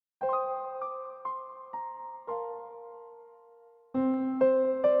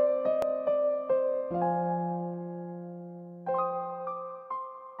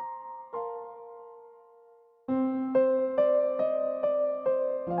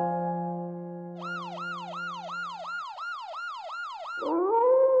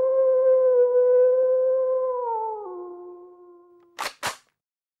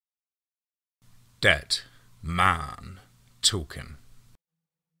Dead Man Talking.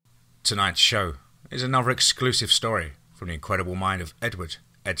 Tonight's show is another exclusive story from the incredible mind of Edward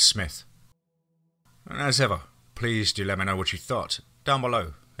Ed Smith. And as ever, please do let me know what you thought down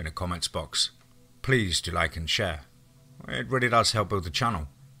below in the comments box. Please do like and share. It really does help build the channel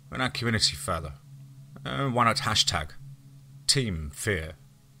and our community further. Why not hashtag TeamFEAR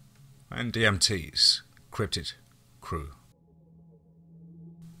and DMT's Cryptid crew.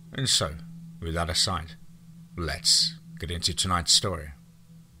 And so, with that aside, let's get into tonight's story.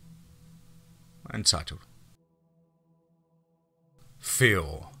 Entitled,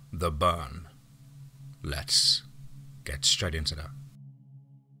 Feel the Burn. Let's get straight into that.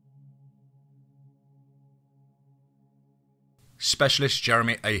 Specialist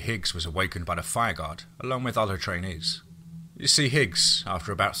Jeremy A. Higgs was awakened by the fire guard along with other trainees. You see, Higgs,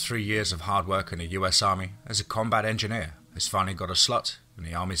 after about 3 years of hard work in the US Army as a combat engineer, has finally got a slot in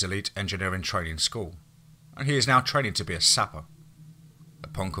the Army's elite engineering training school, and he is now training to be a sapper.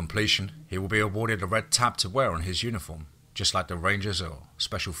 Upon completion, he will be awarded a red tab to wear on his uniform, just like the Rangers or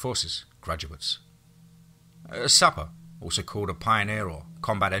Special Forces graduates. A sapper, also called a pioneer or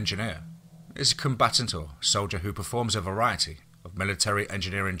combat engineer, is a combatant or soldier who performs a variety of military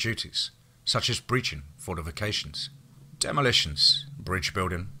engineering duties, such as breaching fortifications, demolitions, bridge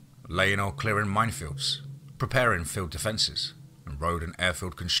building, laying or clearing minefields, preparing field defences, and road and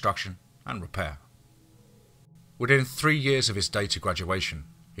airfield construction and repair. Within 3 years of his day to graduation,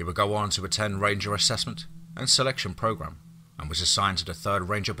 he would go on to attend Ranger Assessment and Selection Program and was assigned to the 3rd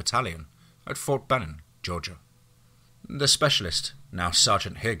Ranger Battalion at Fort Benning, Georgia. The specialist, now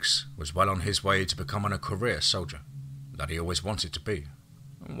Sergeant Higgs, was well on his way to becoming a career soldier that he always wanted to be.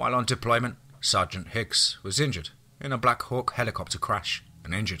 While on deployment, Sergeant Higgs was injured in a Black Hawk helicopter crash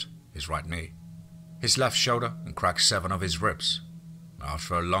and injured his right knee, his left shoulder, and cracked 7 of his ribs.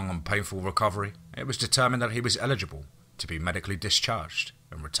 After a long and painful recovery, it was determined that he was eligible to be medically discharged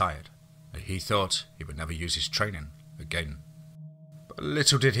and retired. He thought he would never use his training again. But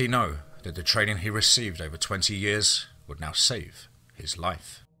little did he know that the training he received over 20 years would now save his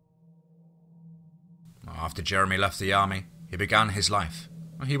life. After Jeremy left the army, he began his life.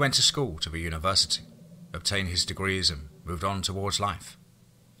 He went to school to the university, obtained his degrees and moved on towards life.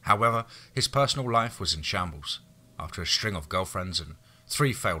 However, his personal life was in shambles after a string of girlfriends and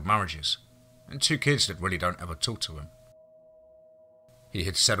 3 failed marriages, and 2 kids that really don't ever talk to him. He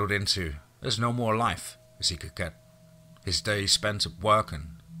had settled into as normal a life as he could get. His days spent at work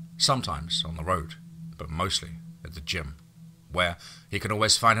and sometimes on the road, but mostly at the gym, where he can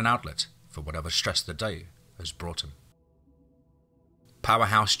always find an outlet for whatever stress the day has brought him.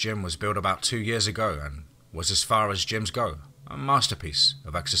 Powerhouse Gym was built about 2 years ago and was, as far as gyms go, a masterpiece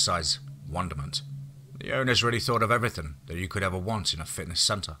of exercise wonderment. The owners really thought of everything that you could ever want in a fitness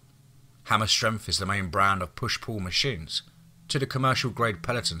centre. Hammer Strength is the main brand of push-pull machines, to the commercial-grade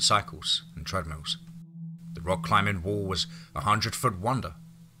Peloton cycles and treadmills. The rock climbing wall was a 100-foot wonder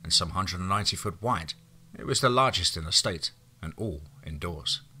and some 190 foot wide. It was the largest in the state and all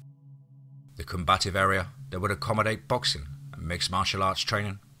indoors. The combative area that would accommodate boxing and mixed martial arts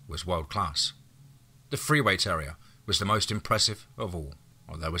training was world-class. The free weight area was the most impressive of all.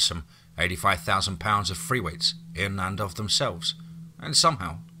 There was some 85,000 pounds of free weights in and of themselves, and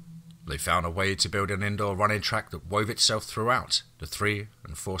somehow they found a way to build an indoor running track that wove itself throughout the 3-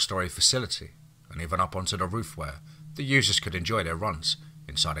 and 4-story facility, and even up onto the roof where the users could enjoy their runs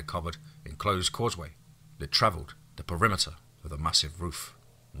inside a covered, enclosed causeway that travelled the perimeter of the massive roof.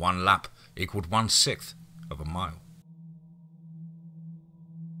 1 lap equaled 1/6 of a mile.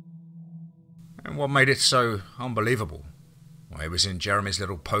 And what made it so unbelievable? Well, it was in Jeremy's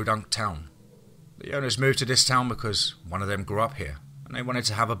little podunk town. The owners moved to this town because one of them grew up here, and they wanted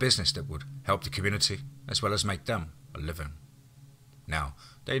to have a business that would help the community as well as make them a living. Now,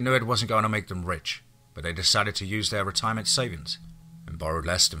 they knew it wasn't going to make them rich, but they decided to use their retirement savings and borrowed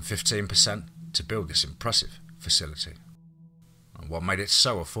less than 15% to build this impressive facility. And what made it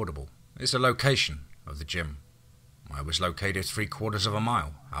so affordable is the location of the gym. It was located 3/4 of a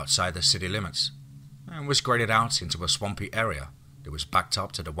mile outside the city limits and was graded out into a swampy area that was backed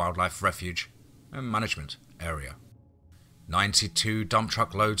up to the wildlife refuge and management area. 92 dump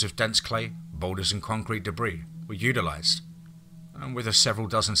truck loads of dense clay, boulders and concrete debris were utilised, and with several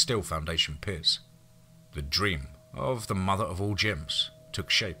dozen steel foundation piers. The dream of the mother of all gyms took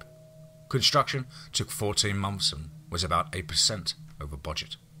shape. Construction took 14 months and was about 8% over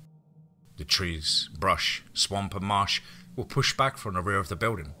budget. The trees, brush, swamp and marsh were pushed back from the rear of the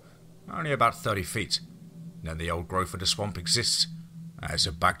building, only about 30 feet. Then the old growth of the swamp exists as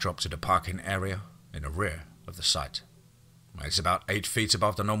a backdrop to the parking area in the rear of the site. It's about 8 feet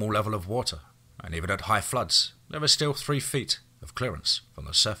above the normal level of water and even at high floods, there was still 3 feet of clearance from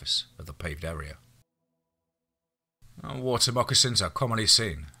the surface of the paved area. Water moccasins are commonly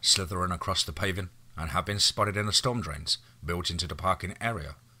seen slithering across the paving and have been spotted in the storm drains built into the parking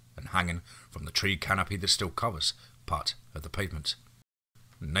area and hanging from the tree canopy that still covers part of the pavement.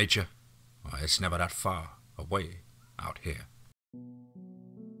 Nature, well, it's never that far away out here.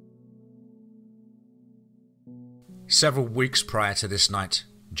 Several weeks prior to this night,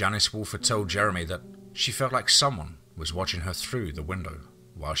 Janice Wolf had told Jeremy that she felt like someone was watching her through the window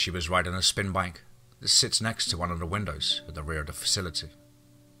while she was riding a spin bike that sits next to one of the windows at the rear of the facility.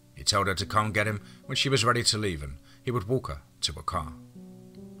 He told her to come get him when she was ready to leave and he would walk her to a car.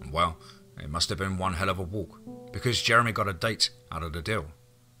 And well, it must have been one hell of a walk, because Jeremy got a date out of the deal.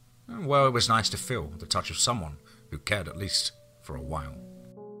 And well, it was nice to feel the touch of someone who cared at least for a while.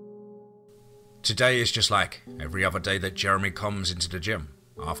 Today is just like every other day that Jeremy comes into the gym.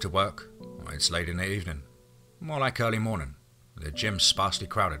 After work, or it's late in the evening. More like early morning. The gym's sparsely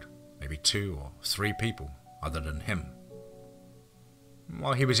crowded, maybe 2 or 3 people other than him.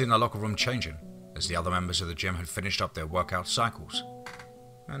 While he was in the locker room changing, as the other members of the gym had finished up their workout cycles,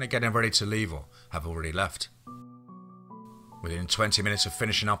 and are getting ready to leave or have already left. Within 20 minutes of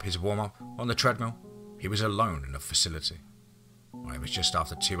finishing up his warm-up on the treadmill, he was alone in the facility. It was just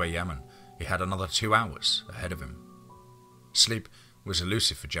after 2 a.m. and he had another 2 hours ahead of him. Sleep was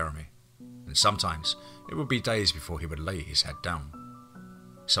elusive for Jeremy, and sometimes it would be days before he would lay his head down.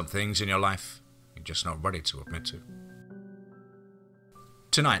 Some things in your life you're just not ready to admit to.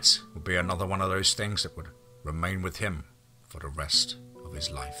 Tonight would be another one of those things that would remain with him for the rest of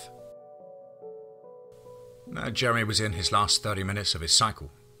his life. Now, Jeremy was in his last 30 minutes of his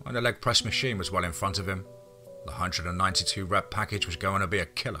cycle, and the leg press machine was well in front of him. The 192 rep package was going to be a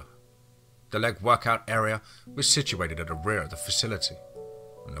killer. The leg workout area was situated at the rear of the facility,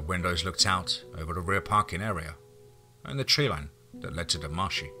 and the windows looked out over the rear parking area and the tree line that led to the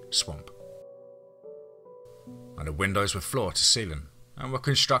marshy swamp. And the windows were floor to ceiling and were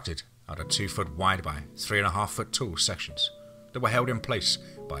constructed out of 2 foot wide by 3.5 foot tall sections that were held in place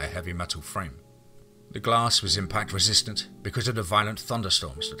by a heavy metal frame. The glass was impact resistant because of the violent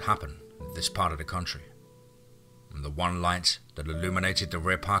thunderstorms that happen in this part of the country. And the one light that illuminated the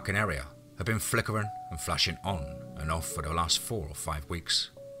rear parking area had been flickering and flashing on and off for the last 4 or 5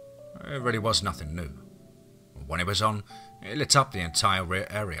 weeks. It really was nothing new. When it was on, it lit up the entire rear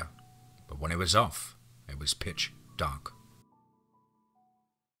area, but when it was off, it was pitch dark.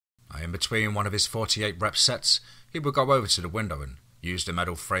 In between one of his 48 rep sets, he would go over to the window and use the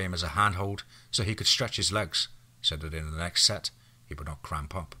metal frame as a handhold so he could stretch his legs so that in the next set he would not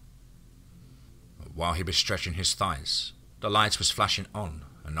cramp up. While he was stretching his thighs, the light was flashing on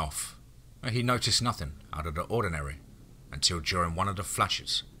and off, and he noticed nothing out of the ordinary until during one of the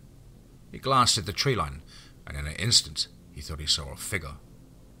flashes. He glanced at the tree line, and in an instant he thought he saw a figure,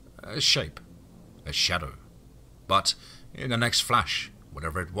 a shape, a shadow. But in the next flash,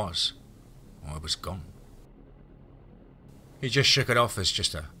 whatever it was gone. He just shook it off as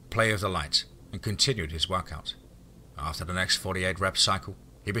just a play of the light and continued his workout. After the next 48 rep cycle,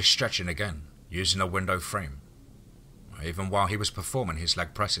 he was stretching again, using a window frame. Even while he was performing his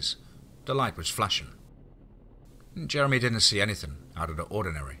leg presses, the light was flashing. Jeremy didn't see anything out of the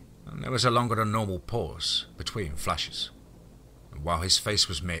ordinary, and there was a longer than normal pause between flashes. And while his face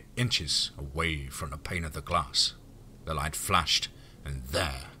was mere inches away from the pane of the glass, the light flashed, and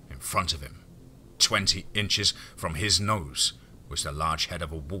there, in front of him, 20 inches from his nose, was the large head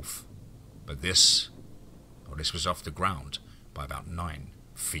of a wolf. But this was off the ground by about 9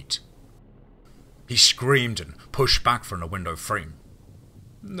 feet. He screamed and pushed back from the window frame.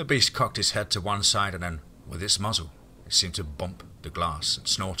 The beast cocked his head to one side and then, with its muzzle, it seemed to bump the glass and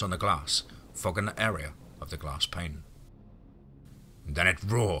snort on the glass, fogging the area of the glass pane. And then it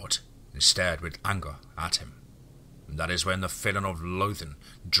roared and stared with anger at him. And that is when the feeling of loathing,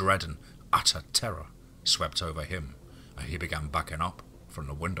 dread and utter terror swept over him, and he began backing up from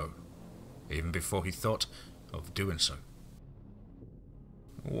the window, even before he thought of doing so.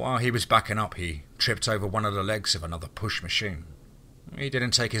 While he was backing up, he tripped over one of the legs of another push machine. He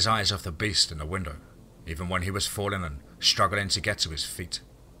didn't take his eyes off the beast in the window, even when he was falling and struggling to get to his feet.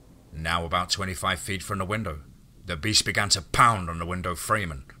 Now about 25 feet from the window, the beast began to pound on the window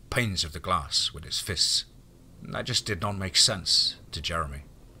frame and panes of the glass with its fists. That just did not make sense to Jeremy.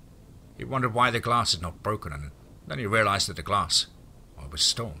 He wondered why the glass had not broken, and then he realized that the glass was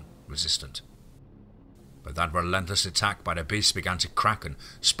storm resistant. But that relentless attack by the beast began to crack and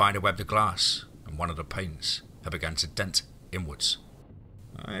spiderweb the glass, and one of the panes had begun to dent inwards.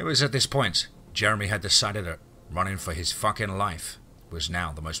 It was at this point Jeremy had decided that running for his fucking life was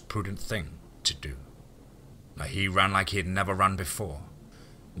now the most prudent thing to do. Now, he ran like he had never run before.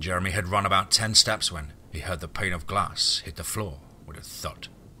 Jeremy had run about 10 steps when he heard the pane of glass hit the floor with a thud,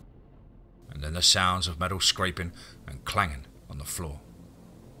 and then the sounds of metal scraping and clanging on the floor.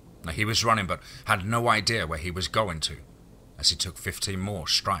 Now, he was running but had no idea where he was going to. As he took 15 more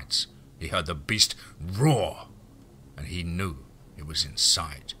strides, he heard the beast roar, and he knew it was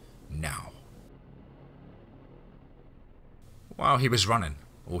inside now. While he was running,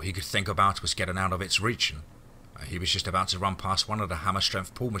 all he could think about was getting out of its reach, and he was just about to run past one of the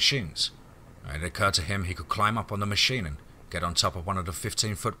hammer-strength pull machines. It occurred to him he could climb up on the machine and get on top of one of the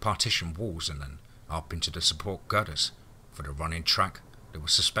 15-foot partition walls and then up into the support girders for the running track that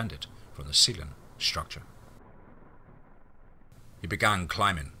was suspended from the ceiling structure. He began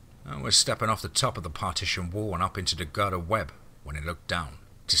climbing and was stepping off the top of the partition wall and up into the girder web when he looked down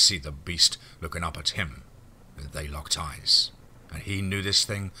to see the beast looking up at him. They locked eyes, and he knew this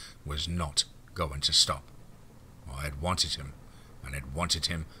thing was not going to stop. It wanted him, and it wanted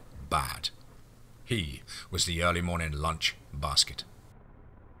him bad. He was the early morning lunch basket.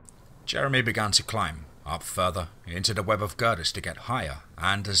 Jeremy began to climb up further into the web of girders to get higher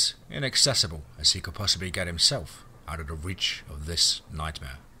and as inaccessible as he could possibly get himself out of the reach of this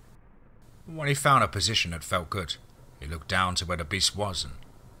nightmare. When he found a position that felt good, he looked down to where the beast was, and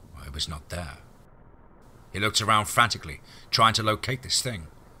it was not there. He looked around frantically, trying to locate this thing,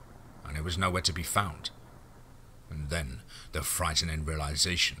 and it was nowhere to be found. And then the frightening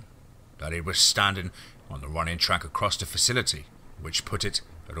realization that it was standing on the running track across the facility, which put it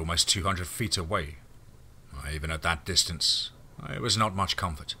at almost 200 feet away. Even at that distance, it was not much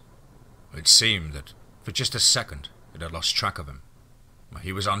comfort. It seemed that for just a second it had lost track of him.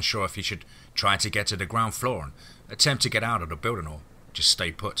 He was unsure if he should try to get to the ground floor and attempt to get out of the building or just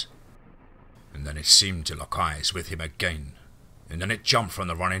stay put. And then it seemed to lock eyes with him again. And then it jumped from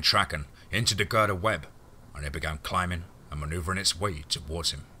the running track and into the girder web, and it began climbing and maneuvering its way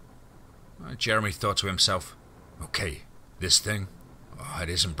towards him. Jeremy thought to himself, okay, this thing, it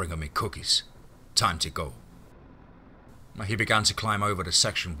isn't bringing me cookies. Time to go. He began to climb over the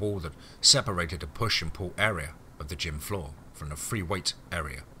section wall that separated the push and pull area of the gym floor from the free weight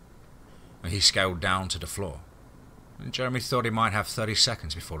area. He scaled down to the floor. Jeremy thought he might have 30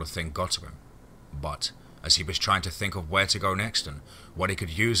 seconds before the thing got to him. But as he was trying to think of where to go next and what he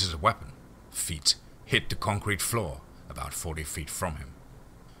could use as a weapon, feet hit the concrete floor about 40 feet from him.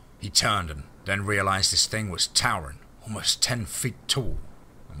 He turned and then realized this thing was towering, almost 10 feet tall,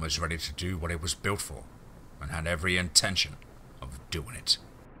 and was ready to do what it was built for, and had every intention of doing it.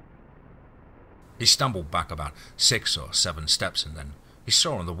 He stumbled back about 6 or 7 steps, and then he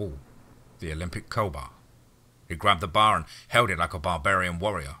saw on the wall the Olympic crowbar. He grabbed the bar and held it like a barbarian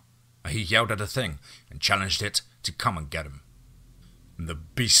warrior. He yelled at the thing and challenged it to come and get him. The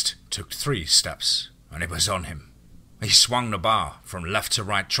beast took 3 steps, and it was on him. He swung the bar from left to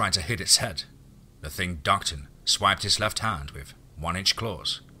right, trying to hit its head. The thing ducked and swiped his left hand with 1-inch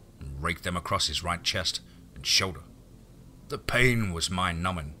claws and raked them across his right chest and shoulder. The pain was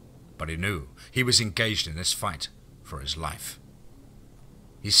mind-numbing, but he knew he was engaged in this fight for his life.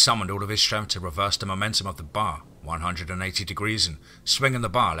 He summoned all of his strength to reverse the momentum of the bar 180 degrees, and swinging the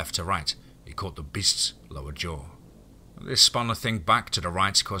bar left to right, he caught the beast's lower jaw. This spun the thing back to the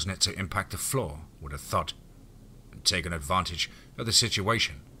right, causing it to impact the floor with a thud. And taking advantage of the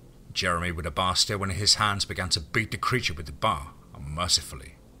situation, Jeremy, with the bar still in his hands, began to beat the creature with the bar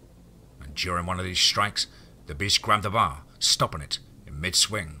unmercifully. And during one of these strikes, the beast grabbed the bar, stopping it in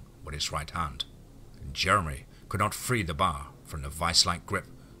mid-swing with his right hand. And Jeremy could not free the bar from the vice-like grip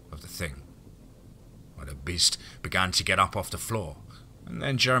of the thing. The beast began to get up off the floor, and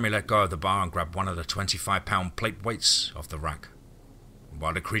then Jeremy let go of the bar and grabbed one of the 25-pound plate weights off the rack.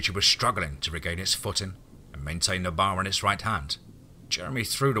 While the creature was struggling to regain its footing and maintain the bar in its right hand, Jeremy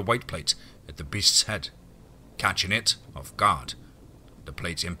threw the weight plate at the beast's head. Catching it off guard, the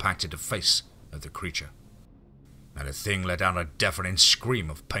plate impacted the face of the creature. And the thing let out a deafening scream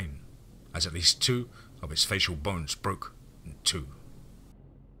of pain, as at least 2 of its facial bones broke in 2.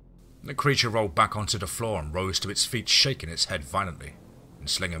 The creature rolled back onto the floor and rose to its feet, shaking its head violently and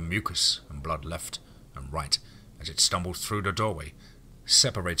slinging mucus and blood left and right as it stumbled through the doorway,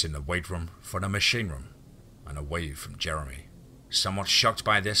 separating the weight room from the machine room and away from Jeremy. Somewhat shocked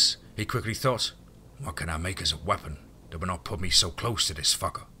by this, he quickly thought, what can I make as a weapon that will not put me so close to this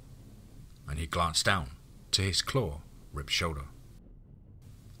fucker? And he glanced down to his claw-ripped shoulder.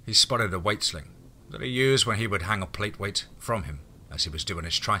 He spotted a weight sling that he used when he would hang a plate weight from him as he was doing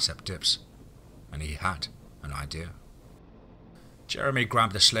his tricep dips, and he had an idea. Jeremy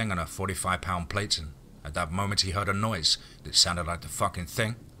grabbed the sling and a 45-pound plate, and at that moment he heard a noise that sounded like the fucking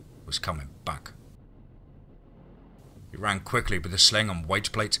thing was coming back. He ran quickly with the sling and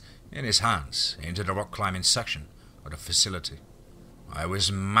weight plate in his hands into the rock climbing section of the facility. It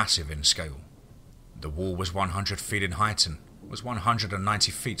was massive in scale. The wall was 100 feet in height and was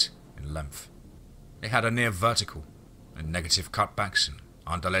 190 feet in length. It had a near vertical and negative cutbacks and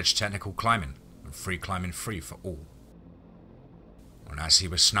under-ledge technical climbing and free climbing free for all. And as he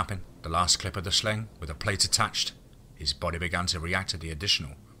was snapping the last clip of the sling with a plate attached, his body began to react to the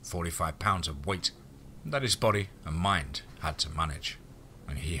additional 45 pounds of weight that his body and mind had to manage,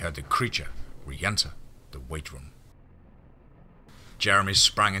 and he heard the creature re-enter the weight room. Jeremy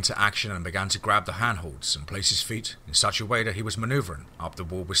sprang into action and began to grab the handholds and place his feet in such a way that he was maneuvering up the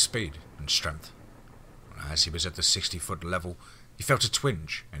wall with speed and strength. As he was at the 60-foot level, he felt a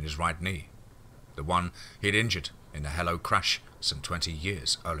twinge in his right knee, the one he had injured in the Hello crash some 20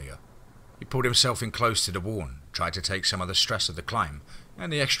 years earlier. He pulled himself in close to the wall and tried to take some of the stress of the climb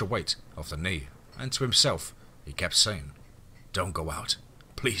and the extra weight off the knee, and to himself he kept saying, "Don't go out.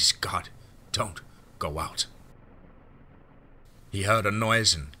 Please, God, don't go out." He heard a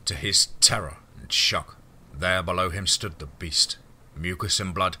noise, and to his terror and shock, there below him stood the beast, mucus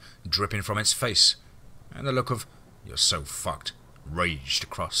and blood dripping from its face, and the look of "you're so fucked" raged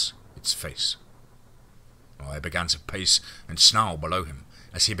across its face. I began to pace and snarl below him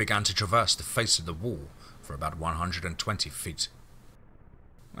as he began to traverse the face of the wall for about 120 feet.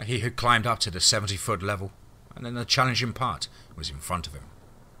 He had climbed up to the 70-foot level, and then the challenging part was in front of him.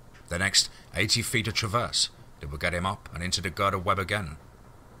 The next 80 feet of traverse that would get him up and into the girder web again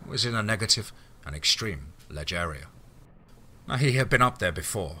was in a negative and extreme ledge area. He had been up there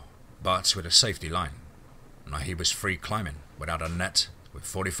before, but with a safety line. He was free climbing without a net, with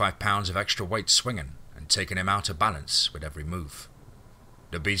 45 pounds of extra weight swinging and taking him out of balance with every move.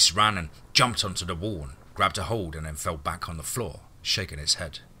 The beast ran and jumped onto the wall and grabbed a hold and then fell back on the floor, shaking its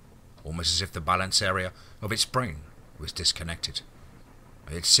head, almost as if the balance area of its brain was disconnected.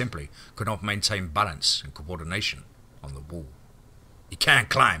 It simply could not maintain balance and coordination on the wall. "You can't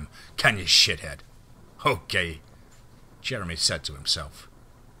climb, can you, shithead?" "Okay," Jeremy said to himself.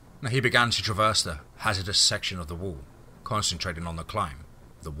 He began to traverse the hazardous section of the wall, concentrating on the climb,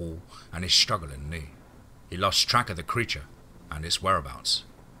 the wall, and his struggling knee. He lost track of the creature and its whereabouts.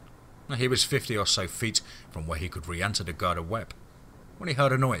 He was 50 or so feet from where he could re-enter the girder web when he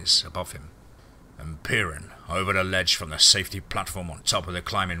heard a noise above him, and peering over the ledge from the safety platform on top of the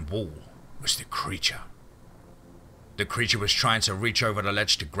climbing wall was the creature. The creature was trying to reach over the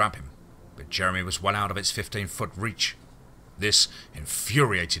ledge to grab him, but Jeremy was well out of its 15-foot reach. This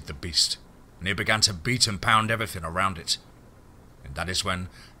infuriated the beast, and he began to beat and pound everything around it. And that is when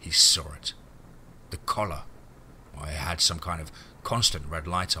he saw it. The collar. It had some kind of constant red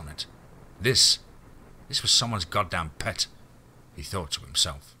light on it. This was someone's goddamn pet, he thought to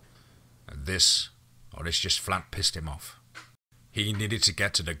himself. And this just flat pissed him off. He needed to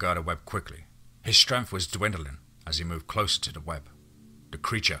get to the girder web quickly. His strength was dwindling as he moved closer to the web. The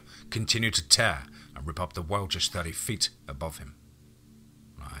creature continued to tear and rip up the well just 30 feet above him.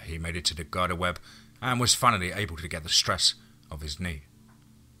 He made it to the girder web and was finally able to get the stress of his knee.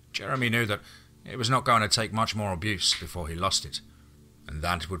 Jeremy knew that it was not going to take much more abuse before he lost it, and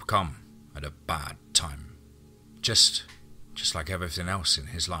that would come at a bad time. Just like everything else in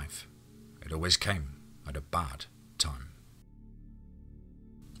his life, it always came at a bad time.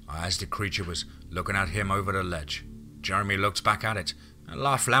 As the creature was looking at him over the ledge, Jeremy looked back at it and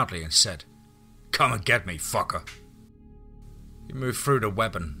laughed loudly and said, "Come and get me, fucker." He moved through the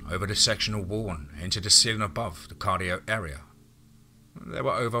web and over the sectional wall and into the ceiling above the cardio area. There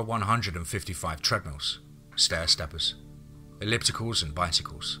were over 155 treadmills, stair-steppers, ellipticals and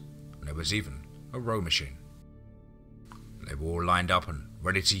bicycles, and there was even a row machine. They were all lined up and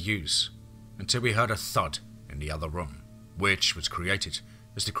ready to use, until we heard a thud in the other room, which was created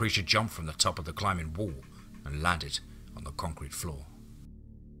as the creature jumped from the top of the climbing wall and landed on the concrete floor.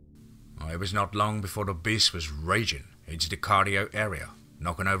 It was not long before the beast was raging into the cardio area,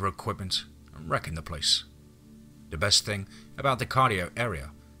 knocking over equipment and wrecking the place. The best thing about the cardio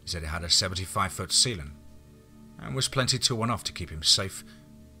area is that it had a 75-foot ceiling and was plenty tall enough to keep him safe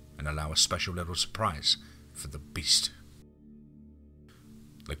and allow a special little surprise for the beast.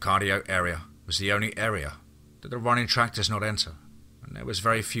 The cardio area was the only area that the running track does not enter, and there was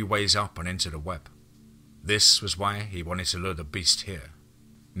very few ways up and into the web. This was why he wanted to lure the beast here.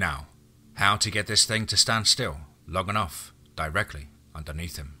 Now, how to get this thing to stand still long enough directly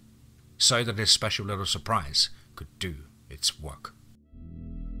underneath him, so that his special little surprise could do its work.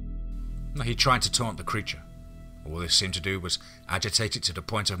 He tried to taunt the creature. All this seemed to do was agitate it to the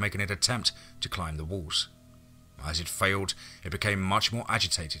point of making it attempt to climb the walls. As it failed, it became much more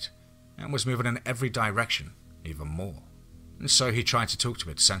agitated and was moving in every direction even more. And so he tried to talk to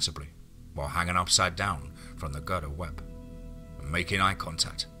it sensibly while hanging upside down from the girder web and making eye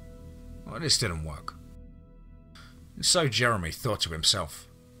contact. Well, this didn't work. And so Jeremy thought to himself,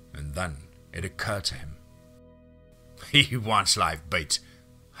 and then it occurred to him. He wants live bait.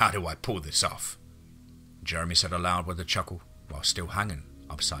 How do I pull this off? Jeremy said aloud with a chuckle while still hanging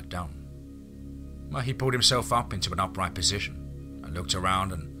upside down. Well, he pulled himself up into an upright position and looked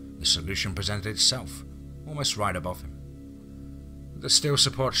around, and the solution presented itself, almost right above him. The steel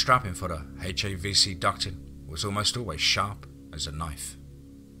support strapping for the HAVC ducting was almost always sharp as a knife.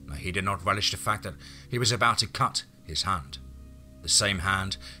 Now, he did not relish the fact that he was about to cut his hand, the same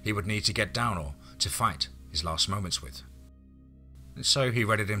hand he would need to get down or to fight his last moments with. And so he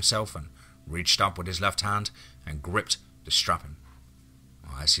readied himself and reached up with his left hand and gripped the strapping.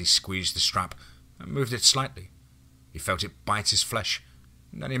 As he squeezed the strap and moved it slightly, he felt it bite his flesh,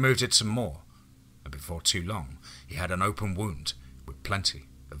 and then he moved it some more, and before too long he had an open wound with plenty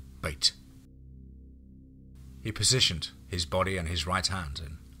of bait. He positioned his body and his right hand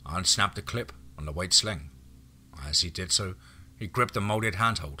and unsnapped the clip on the weight sling. As he did so, he gripped the molded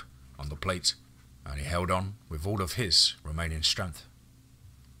handhold on the plate, and he held on with all of his remaining strength.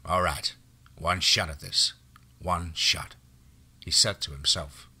 "All right, one shot at this. One shot," he said to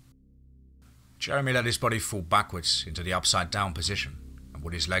himself. Jeremy let his body fall backwards into the upside-down position, and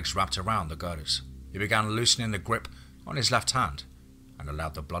with his legs wrapped around the girders, he began loosening the grip on his left hand and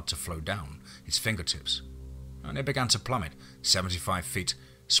allowed the blood to flow down his fingertips, and it began to plummet 75 feet,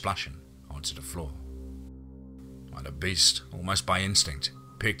 splashing onto the floor. And the beast, almost by instinct,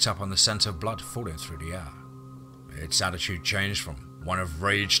 picked up on the scent of blood falling through the air. Its attitude changed from one of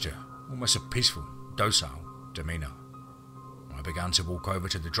rage to almost a peaceful, docile demeanor. I began to walk over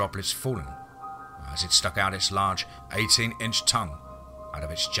to the droplets falling as it stuck out its large 18-inch tongue out of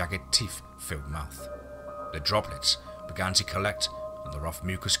its jagged teeth-filled mouth. The droplets began to collect on the rough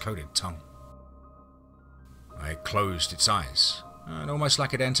mucus-coated tongue. It closed its eyes, and almost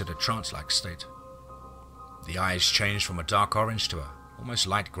like it entered a trance-like state. The eyes changed from a dark orange to a almost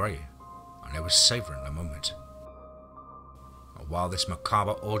light grey, and it was savouring the moment. While this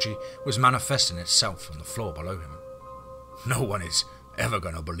macabre orgy was manifesting itself on the floor below him. "No one is ever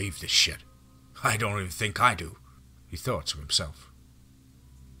going to believe this shit. I don't even think I do," he thought to himself.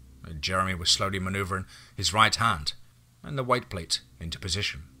 Jeremy was slowly manoeuvring his right hand and the weight plate into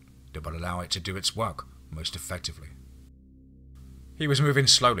position that would allow it to do its work most effectively. He was moving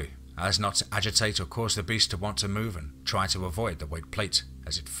slowly, as not to agitate or cause the beast to want to move and try to avoid the weight plate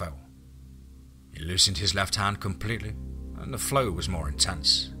as it fell. He loosened his left hand completely, and the flow was more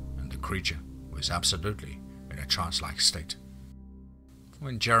intense, and the creature was absolutely in a trance-like state.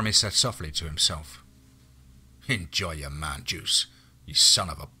 When Jeremy said softly to himself, "Enjoy your man juice, you son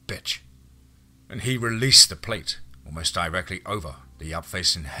of a bitch," and he released the plate almost directly over the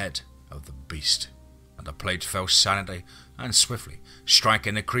up-facing head of the beast, and the plate fell silently and swiftly,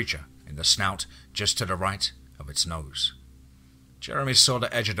 striking the creature in the snout just to the right of its nose. Jeremy saw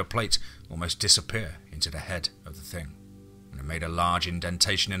the edge of the plate almost disappear into the head of the thing, and it made a large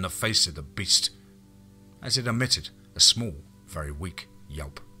indentation in the face of the beast, as it emitted a small, very weak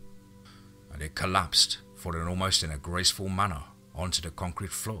yelp, and it collapsed, falling almost in a graceful manner onto the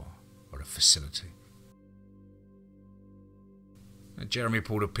concrete floor of the facility. And Jeremy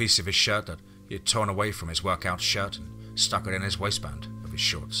pulled a piece of his shirt that he had torn away from his workout shirt and stuck it in his waistband of his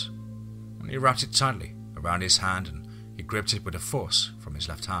shorts, and he wrapped it tightly around his hand and he gripped it with a force from his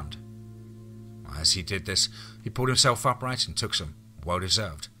left hand. As he did this, he pulled himself upright and took some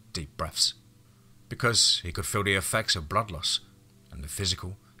well-deserved deep breaths, because he could feel the effects of blood loss and the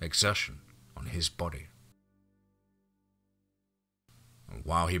physical exertion on his body. And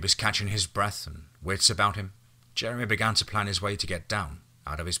while he was catching his breath and wits about him, Jeremy began to plan his way to get down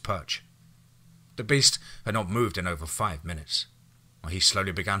out of his perch. The beast had not moved in over 5 minutes. He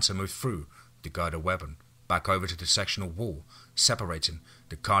slowly began to move through the girder web and back over to the sectional wall, separating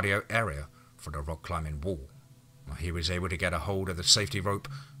the cardio area from the rock climbing wall. He was able to get a hold of the safety rope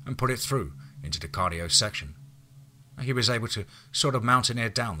and put it through into the cardio section. He was able to sort of mountaineer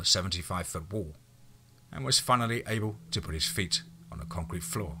down the 75-foot wall, and was finally able to put his feet on the concrete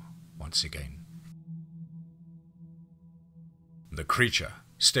floor once again. The creature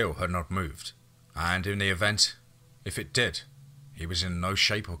still had not moved, and in the event, if it did, he was in no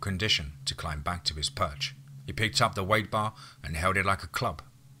shape or condition to climb back to his perch. He picked up the weight bar and held it like a club.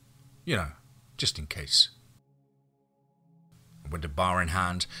 Just in case. With the bar in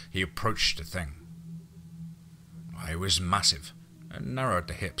hand, he approached the thing. It was massive and narrow at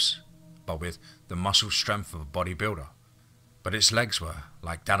the hips, but with the muscle strength of a bodybuilder. But its legs were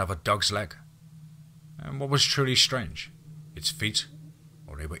like that of a dog's leg. And what was truly strange, its feet,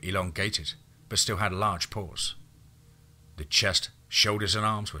 or they were elongated, but still had large paws. The chest, shoulders and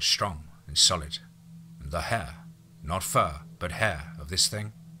arms were strong and solid, and the hair, not fur, but hair of this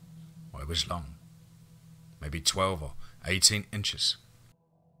thing, well, it was long, maybe 12 or 18 inches.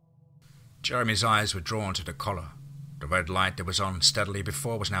 Jeremy's eyes were drawn to the collar. The red light that was on steadily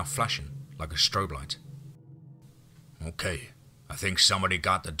before was now flashing like a strobe light. Okay, I think somebody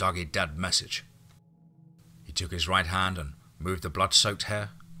got the doggy dead message. He took his right hand and moved the blood-soaked hair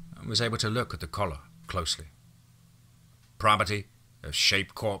and was able to look at the collar closely. Property of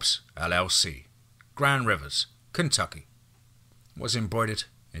Shape Corpse, LLC, Grand Rivers, Kentucky, was embroidered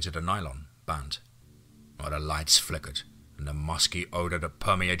into the nylon band. While the lights flickered and the musky odor that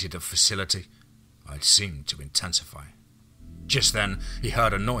permeated the facility, it seemed to intensify. Just then, he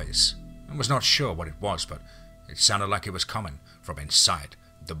heard a noise and was not sure what it was, but it sounded like it was coming from inside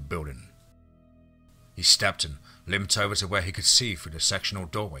the building. He stepped and limped over to where he could see through the sectional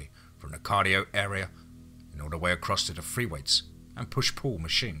doorway from the cardio area and all the way across to the free weights and push-pull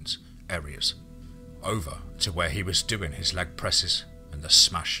machines areas, over to where he was doing his leg presses and the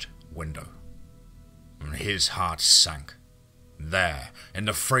smashed window. And his heart sank. There, in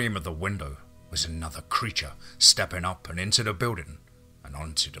the frame of the window, was another creature stepping up and into the building and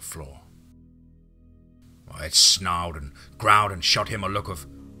onto the floor. It snarled and growled and shot him a look of,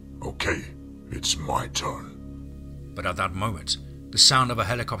 "Okay, it's my turn." But at that moment, the sound of a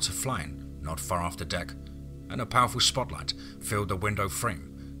helicopter flying not far off the deck and a powerful spotlight filled the window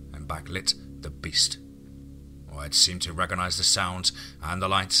frame and backlit the beast. It seemed to recognize the sounds and the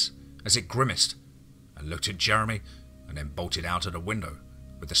lights as it grimaced and looked at Jeremy and then bolted out of the window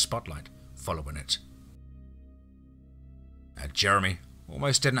with the spotlight following it. Jeremy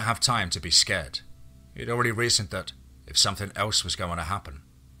almost didn't have time to be scared. He'd already reasoned that if something else was going to happen,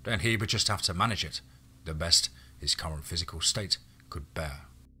 then he would just have to manage it the best his current physical state could bear.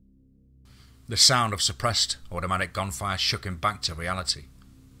 The sound of suppressed automatic gunfire shook him back to reality,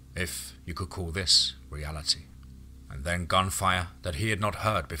 if you could call this reality. And then gunfire that he had not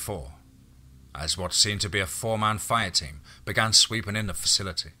heard before, as what seemed to be a 4-man fire team began sweeping in the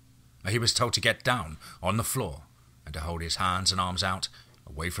facility. He was told to get down on the floor and to hold his hands and arms out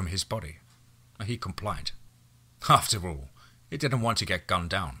away from his body. He complied. After all, he didn't want to get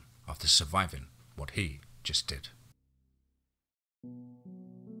gunned down after surviving what he just did.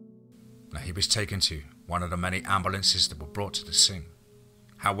 He was taken to one of the many ambulances that were brought to the scene.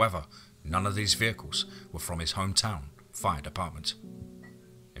 However, none of these vehicles were from his hometown fire department.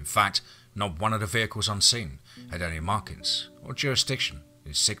 In fact, not one of the vehicles on scene had any markings or jurisdiction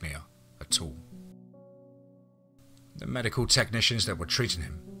insignia at all. The medical technicians that were treating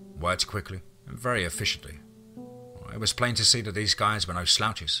him worked quickly and very efficiently. It was plain to see that these guys were no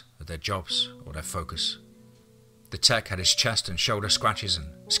slouches at their jobs or their focus. The tech had his chest and shoulder scratches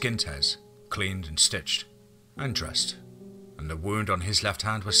and skin tears cleaned and stitched and dressed, and the wound on his left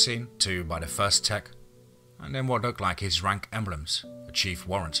hand was seen to by the first tech, and then what looked like his rank emblems, a Chief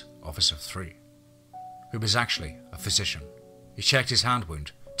Warrant Officer 3, who was actually a physician. He checked his hand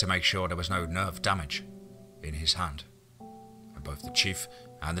wound to make sure there was no nerve damage in his hand, and both the chief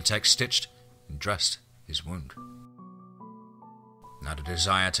and the tech stitched and dressed his wound. Now the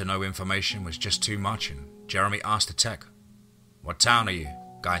desire to know information was just too much, and Jeremy asked the tech, "What town are you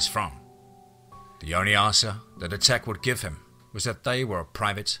guys from?" The only answer that the tech would give him was that they were a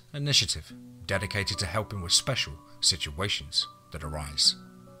private initiative dedicated to helping with special situations that arise.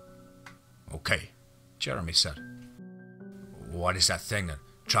 "Okay," Jeremy said. "What is that thing that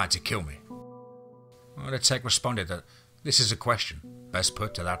tried to kill me?" The tech responded that this is a question best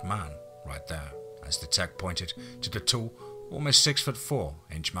put to that man right there, as the tech pointed to the tall, almost 6'4"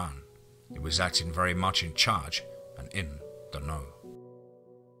 man. He was acting very much in charge and in the know.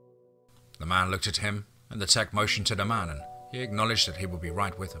 The man looked at him, and the tech motioned to the man, and he acknowledged that he would be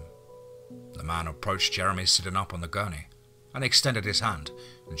right with him. The man approached Jeremy sitting up on the gurney, and extended his hand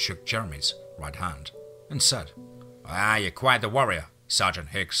and shook Jeremy's right hand, and said, "You're quite the warrior, Sergeant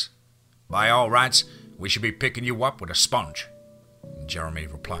Higgs. By all rights, we should be picking you up with a sponge." And Jeremy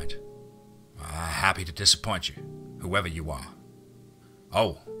replied, "Happy to disappoint you, whoever you are."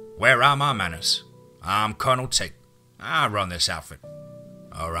 "Oh, where are my manners? I'm Colonel Tate. I run this outfit."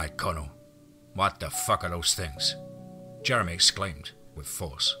 "All right, Colonel. What the fuck are those things?" Jeremy exclaimed with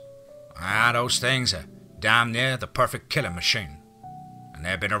force. Those things are damn near the perfect killing machine, and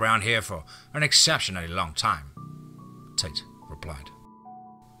they've been around here for an exceptionally long time," Tate replied.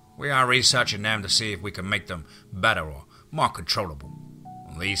 "We are researching them to see if we can make them better or more controllable.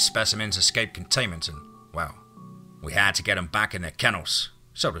 These specimens escaped containment and, well, we had to get them back in their kennels,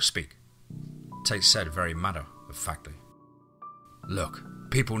 so to speak, Tate said very matter-of-factly. Look,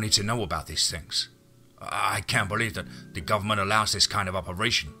 people need to know about these things. I can't believe that the government allows this kind of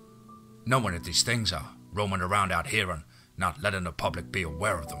operation, knowing that these things are roaming around out here and not letting the public be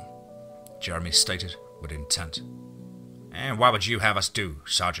aware of them, Jeremy stated with intent. And what would you have us do,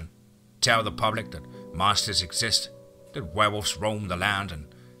 Sergeant? Tell the public that monsters exist, that werewolves roam the land,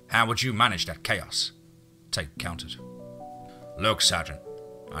 and how would you manage that chaos? Tate countered. Look, Sergeant,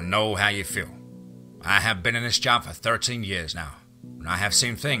 I know how you feel. I have been in this job for 13 years now, and I have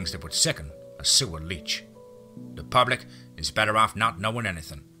seen things that would sicken a sewer leech. The public is better off not knowing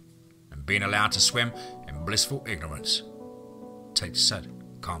anything, and being allowed to swim in blissful ignorance, Tate said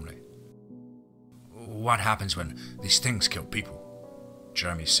calmly. What happens when these things kill people?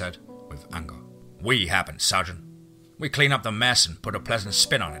 Jeremy said with anger. We happen, Sergeant. We clean up the mess and put a pleasant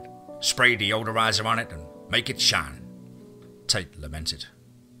spin on it, spray deodorizer on it and make it shine, Tate lamented.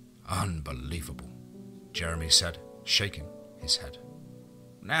 Unbelievable, Jeremy said, shaking his head.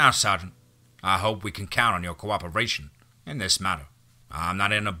 Now, Sergeant, I hope we can count on your cooperation in this matter. I'm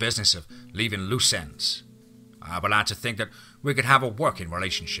not in the business of leaving loose ends. I would like to think that we could have a working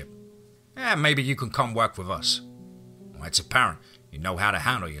relationship. Maybe you can come work with us. It's apparent you know how to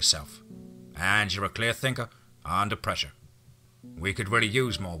handle yourself, and you're a clear thinker under pressure. We could really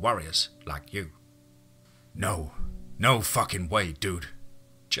use more warriors like you. No fucking way, dude,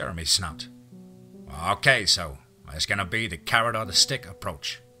 Jeremy snapped. Okay, so it's gonna be the carrot or the stick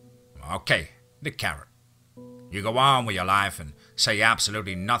approach. Okay, the carrot. You go on with your life and say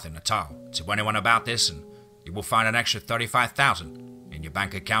absolutely nothing at all to anyone about this, and you will find an extra $35,000 in your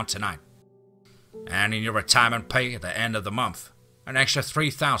bank account tonight. And in your retirement pay at the end of the month, an extra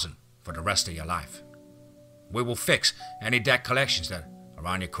 $3,000 for the rest of your life. We will fix any debt collections that are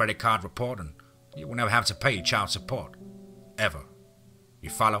on your credit card report, and you will never have to pay child support. Ever. You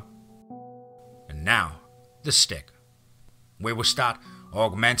follow? And now, the stick. We will start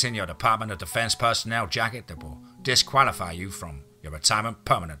augmenting your Department of Defense personnel jacket that will disqualify you from your retirement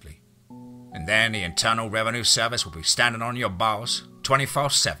permanently. And then the Internal Revenue Service will be standing on your balls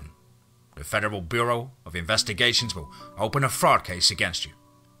 24/7. The Federal Bureau of Investigations will open a fraud case against you,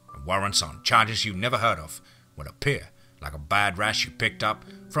 and warrants on charges you never heard of will appear like a bad rash you picked up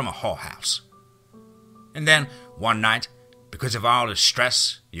from a whorehouse. And then, one night, because of all the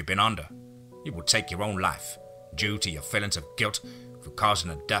stress you've been under, you will take your own life due to your feelings of guilt for causing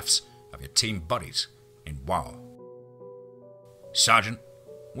the deaths of your team buddies in war. Sergeant,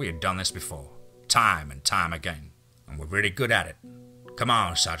 we have done this before, time and time again, and we're really good at it. Come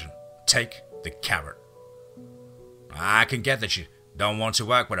on, Sergeant, take the carrot. I can get that you don't want to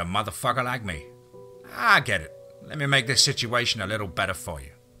work with a motherfucker like me. I get it. Let me make this situation a little better for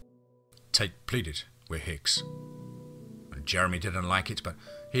you, Tate pleaded with Higgs. And Jeremy didn't like it, but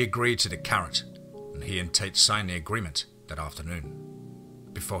he agreed to the carrot, and he and Tate signed the agreement that afternoon,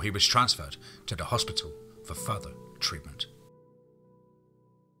 before he was transferred to the hospital for further treatment.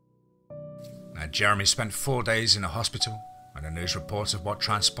 Now, Jeremy spent 4 days in the hospital, and the news reports of what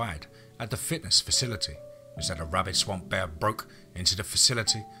transpired at the fitness facility was that a rabid swamp bear broke into the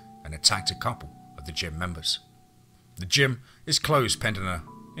facility and attacked a couple of the gym members. The gym is closed pending an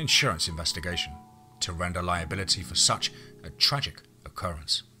insurance investigation to render liability for such a tragic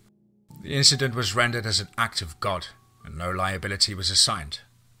occurrence. The incident was rendered as an act of God, and no liability was assigned.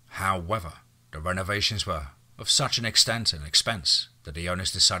 However, the renovations were of such an extent and expense that the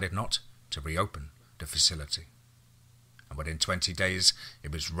owners decided not to reopen the facility. And within 20 days,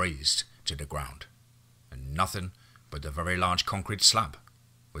 it was razed to the ground, and nothing but the very large concrete slab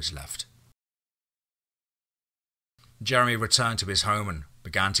was left. Jeremy returned to his home and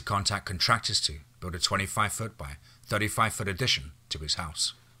began to contact contractors to build a 25-foot by 35-foot addition to his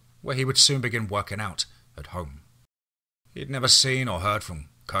house, where he would soon begin working out at home. He had never seen or heard from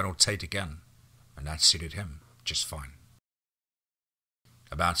Colonel Tate again, and that suited him just fine.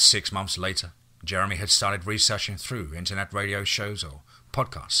 About 6 months later, Jeremy had started researching through internet radio shows or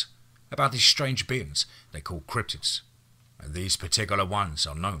podcasts about these strange beings they call cryptids, and these particular ones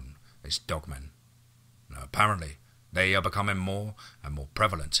are known as Dogmen. Now, apparently, they are becoming more and more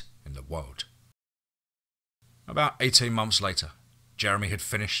prevalent in the world. About 18 months later, Jeremy had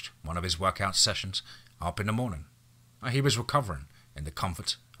finished one of his workout sessions up in the morning, and he was recovering in the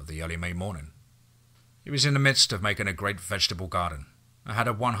comfort of the early May morning. He was in the midst of making a great vegetable garden and had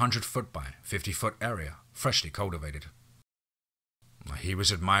a 100-foot by 50-foot area freshly cultivated. He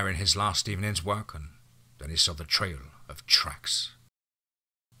was admiring his last evening's work, and then he saw the trail of tracks.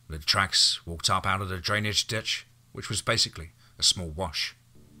 The tracks walked up out of the drainage ditch, which was basically a small wash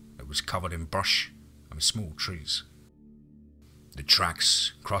that was covered in brush and small trees. The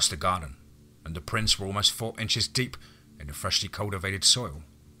tracks crossed the garden, and the prints were almost 4 inches deep in the freshly cultivated soil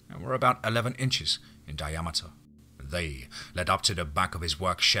and were about 11 inches in diameter. They led up to the back of his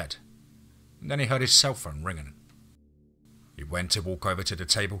work shed. And then he heard his cell phone ringing. He went to walk over to the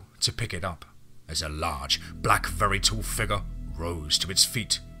table to pick it up as a large, black, very tall figure rose to its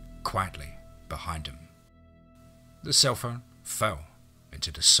feet quietly behind him. The cell phone fell into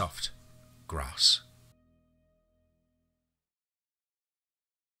the soft grass.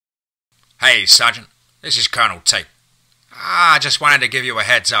 Hey, Sergeant. This is Colonel Tate. I just wanted to give you a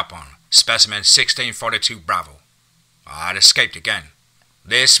heads up on specimen 1642 Bravo. I'd escaped again.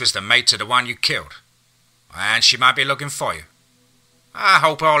 This was the mate to the one you killed, and she might be looking for you. I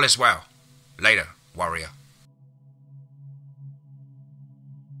hope all is well. Later, warrior.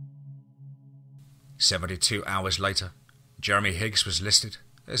 72 hours later, Jeremy Higgs was listed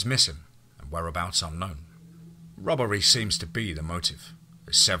as missing and whereabouts unknown. Robbery seems to be the motive,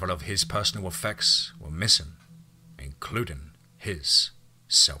 as several of his personal effects were missing, including his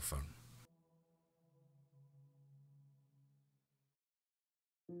cell phone.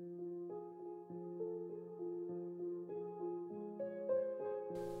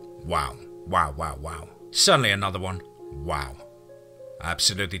 Wow. Suddenly another one. Wow.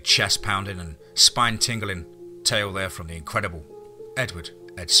 Absolutely chest-pounding and spine-tingling tale there from the incredible Edward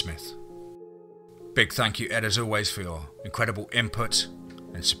Ed Smith. Big thank you, Ed, as always, for your incredible input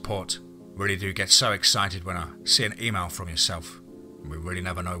and support. Really do get so excited when I see an email from yourself. We really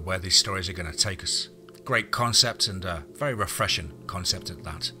never know where these stories are going to take us. Great concept and a very refreshing concept at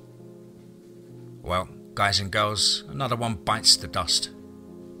that. Well, guys and girls, another one bites the dust.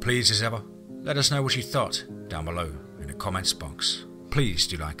 Please, as ever, let us know what you thought down below in the comments box. Please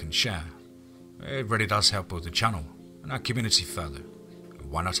do like and share. It really does help build the channel and our community further.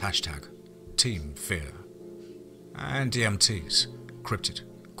 Why not hashtag TeamFEAR and DMT's Cryptid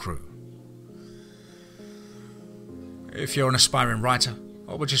Crew. If you're an aspiring writer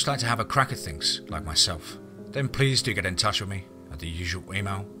or would just like to have a crack at things like myself, then please do get in touch with me at the usual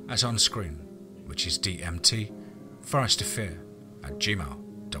email as on screen, which is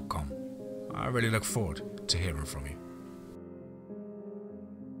dmtforestofear@gmail.com. I really look forward to hearing from you.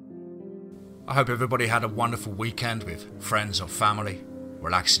 I hope everybody had a wonderful weekend with friends or family,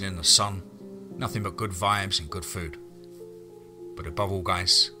 relaxing in the sun, nothing but good vibes and good food. But above all,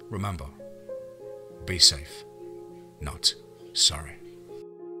 guys, remember, be safe, not sorry.